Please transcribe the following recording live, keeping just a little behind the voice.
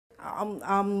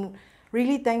I'm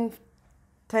really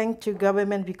thank to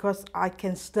government because I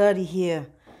can study here.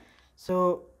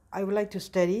 So I would like to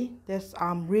study.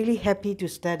 I'm really happy to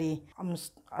study.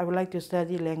 I would like to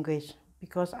study language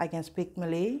because I can speak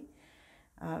Malay,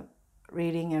 uh,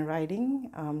 reading and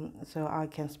writing. So I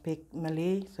can speak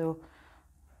Malay. So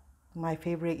my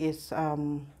favorite is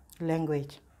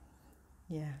language.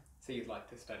 Yeah. So you'd like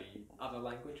to study other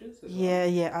languages as Yeah, well?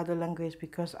 yeah, other language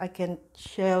because I can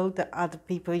share the other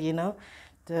people,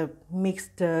 the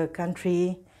mixed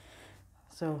country.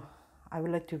 So I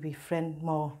would like to be friend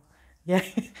more. Yeah.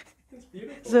 That's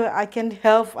beautiful. So I can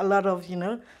help a lot of,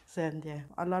 then yeah,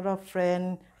 a lot of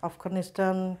friend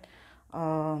Afghanistan,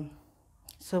 um,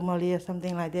 Somalia,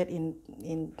 something like that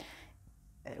in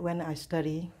when I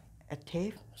study at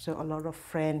TAFE. So a lot of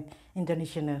friend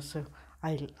Indonesian. So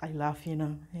I love,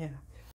 yeah.